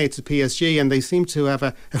teammates at PSG, and they seem to have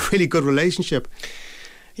a really good relationship.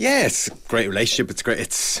 Yeah, it's a great relationship. It's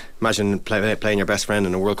great. Imagine playing your best friend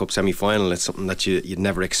in a World Cup semi-final. It's something that you'd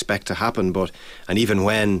never expect to happen. And even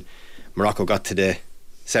when Morocco got to the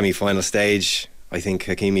semi-final stage, I think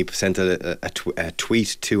Hakimi sent a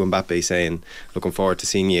tweet to Mbappe saying, "Looking forward to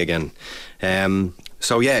seeing you again."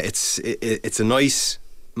 So yeah, it's a nice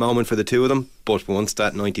moment for the two of them. But once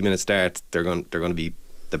that 90 minutes starts, they're going to be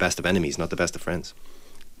the best of enemies, not the best of friends.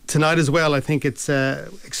 Tonight as well, I think it's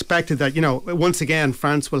expected that, once again,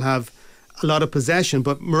 France will have a lot of possession,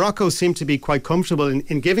 but Morocco seem to be quite comfortable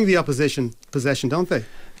in giving the opposition possession, don't they?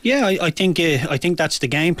 Yeah, I think that's the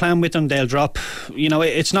game plan with them. They'll drop,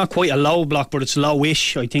 it's not quite a low block, but it's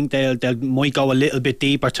lowish. I think they might go a little bit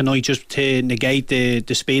deeper tonight just to negate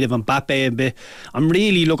the speed of Mbappe a bit. I'm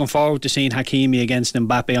really looking forward to seeing Hakimi against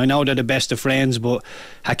Mbappe. I know they're the best of friends, but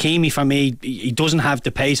Hakimi, for me, he doesn't have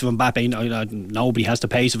the pace of Mbappe. Nobody has the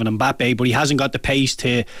pace of an Mbappe, but he hasn't got the pace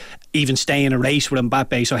to even stay in a race with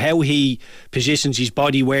Mbappe. So how he positions his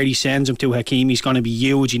body, where he sends him to Hakimi, is going to be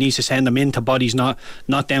huge. He needs to send him into bodies, not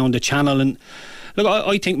down the channel. And look,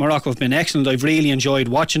 I think Morocco have been excellent. I've really enjoyed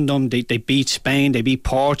watching them. They beat Spain, they beat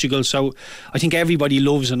Portugal. So I think everybody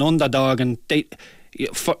loves an underdog, and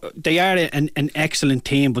they are an excellent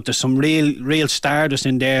team, but there's some real stardust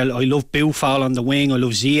in there. I love Boufal on the wing. I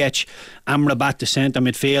love Ziyech. Amrabat, the centre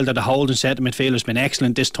midfielder, the holding centre midfielder, has been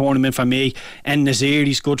excellent this tournament for me. And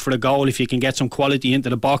Naziri's good for a goal if you can get some quality into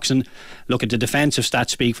the box. And look, at the defensive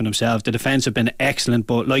stats speak for themselves. The defence have been excellent,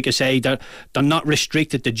 but like I say, they're not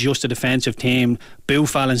restricted to just a defensive team.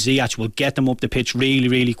 Boufal and Ziyech will get them up the pitch really,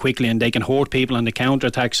 really quickly, and they can hurt people on the counter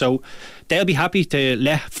attack. So they'll be happy to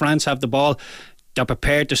let France have the ball. They're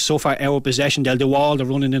prepared to suffer our possession. They'll do all the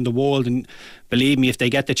running in the world, and believe me, if they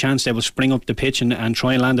get the chance, they will spring up the pitch and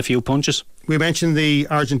try and land a few punches. We mentioned the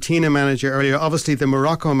Argentina manager earlier. Obviously the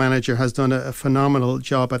Morocco manager has done a phenomenal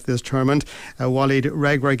job at this tournament. Walid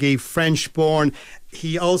Regragui, French born.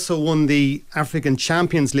 He also won the African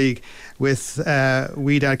Champions League with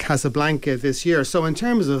Wydad Casablanca this year. So in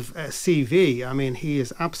terms of CV, I mean, he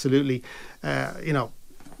is absolutely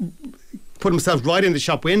put himself right in the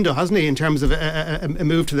shop window, hasn't he, in terms of a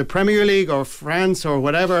move to the Premier League or France or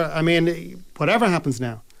whatever. I mean, whatever happens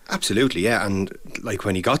now. Absolutely, yeah. And like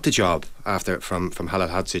when he got the job from Halil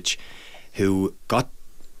Hadzic, who got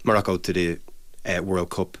Morocco to the World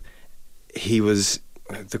Cup,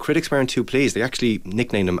 the critics weren't too pleased. They actually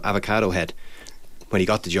nicknamed him Avocado Head when he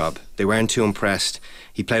got the job. They weren't too impressed.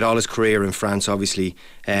 He played all his career in France, obviously.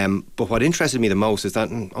 But what interested me the most is that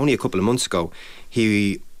only a couple of months ago,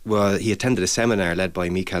 he attended a seminar led by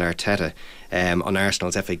Mikel Arteta on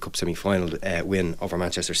Arsenal's FA Cup semi-final win over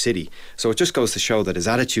Manchester City. So it just goes to show that his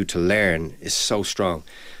attitude to learn is so strong,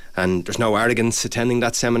 and there's no arrogance attending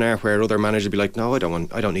that seminar where other managers would be like, no, I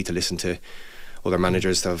don't need to listen to other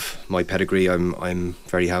managers of my pedigree. I'm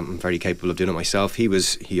very capable of doing it myself.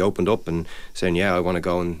 He opened up and saying, yeah, I want to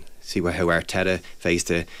go and see how Arteta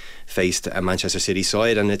faced a Manchester City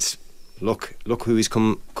side, and it's look who he's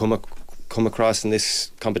come across in this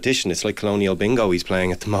competition. It's like colonial bingo he's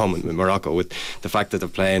playing at the moment with Morocco, with the fact that they're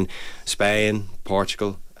playing Spain,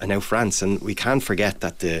 Portugal and now France, and we can't forget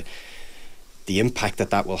that the impact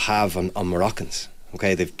that will have on Moroccans.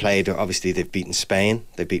 Okay, they've beaten Spain,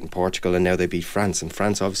 they've beaten Portugal, and now they beat France, and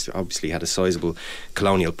France obviously had a sizable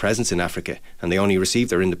colonial presence in Africa, and they only received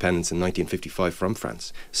their independence in 1955 from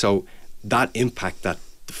France. So that impact that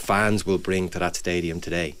the fans will bring to that stadium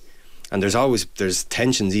today. And there's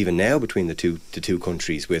tensions even now between the two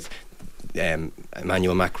countries, with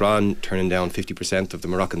Emmanuel Macron turning down 50% of the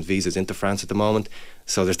Moroccan visas into France at the moment.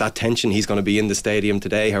 So there's that tension. He's going to be in the stadium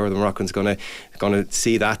today. How are the Moroccans going to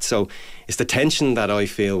see that? So it's the tension that I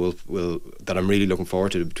feel that I'm really looking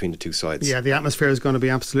forward to between the two sides. Yeah, the atmosphere is going to be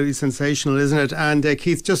absolutely sensational, isn't it? And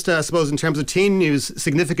Keith, just I suppose in terms of team news,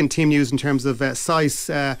 significant team news in terms of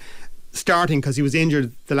Saiss starting, because he was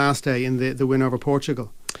injured the last day in the win over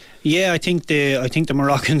Portugal. Yeah, I think the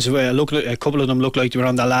Moroccans look like, a couple of them look like they were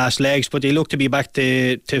on their last legs, but they look to be back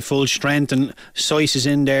to full strength, and Saiss is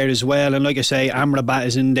in there as well, and like I say, Amrabat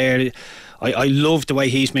is in there. I love the way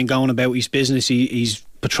he's been going about his business. He's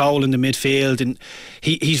patrolling the midfield, and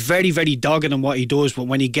he's very, very dogged in what he does, but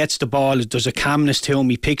when he gets the ball, there's a calmness to him.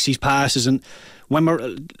 He picks his passes, and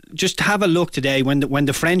when just have a look today, when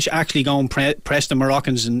the French actually go and press the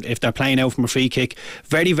Moroccans, and if they're playing out from a free kick,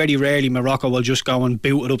 very, very rarely Morocco will just go and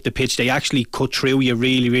boot it up the pitch. They actually cut through you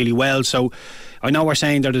really, really well. So I know we're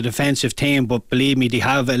saying they're the defensive team, but believe me, they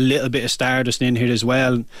have a little bit of stardust in here as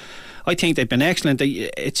well. I think they've been excellent.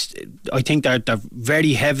 I think they're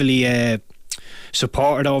very heavily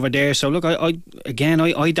supported over there. So look,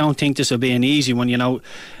 I don't think this will be an easy one.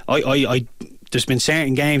 There's been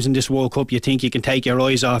certain games in this World Cup you think you can take your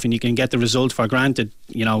eyes off and you can get the result for granted,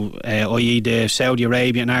 i.e. the Saudi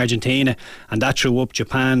Arabia and Argentina, and that threw up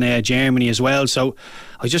Japan, Germany as well. So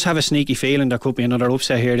I just have a sneaky feeling there could be another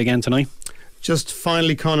upset here again tonight. Just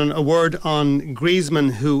finally, Conan, a word on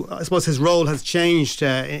Griezmann, who I suppose his role has changed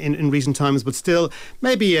in recent times, but still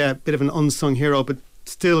maybe a bit of an unsung hero, but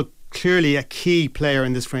still clearly a key player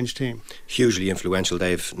in this French team. Hugely influential,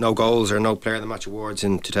 Dave. No goals or no player of the match awards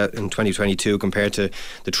in 2022 compared to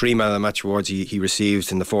the 3 man of the match awards he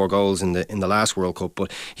received in the 4 goals in the last World Cup.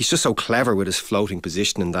 But he's just so clever with his floating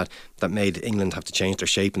positioning that made England have to change their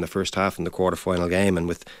shape in the first half in the quarter-final game. And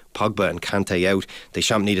with Pogba and Kante out,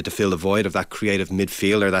 Deschamps needed to fill the void of that creative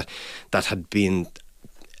midfielder that had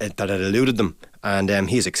eluded them. And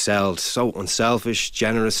he's excelled. So unselfish,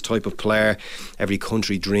 generous type of player. Every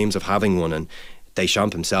country dreams of having one, and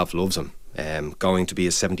Deschamps himself loves him. Going to be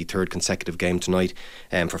his 73rd consecutive game tonight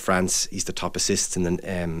for France. He's the top assists in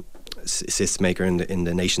the assist maker in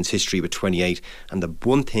the nation's history with 28. And the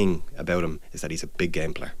one thing about him is that he's a big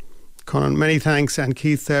game player. Conan, many thanks, and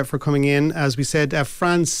Keith for coming in. As we said,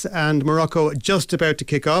 France and Morocco just about to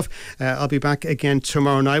kick off. I'll be back again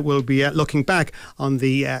tomorrow night. We'll be looking back on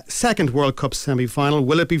the second World Cup semi-final.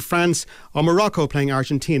 Will it be France or Morocco playing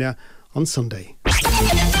Argentina on Sunday? RTE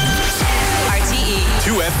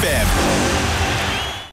 2FM.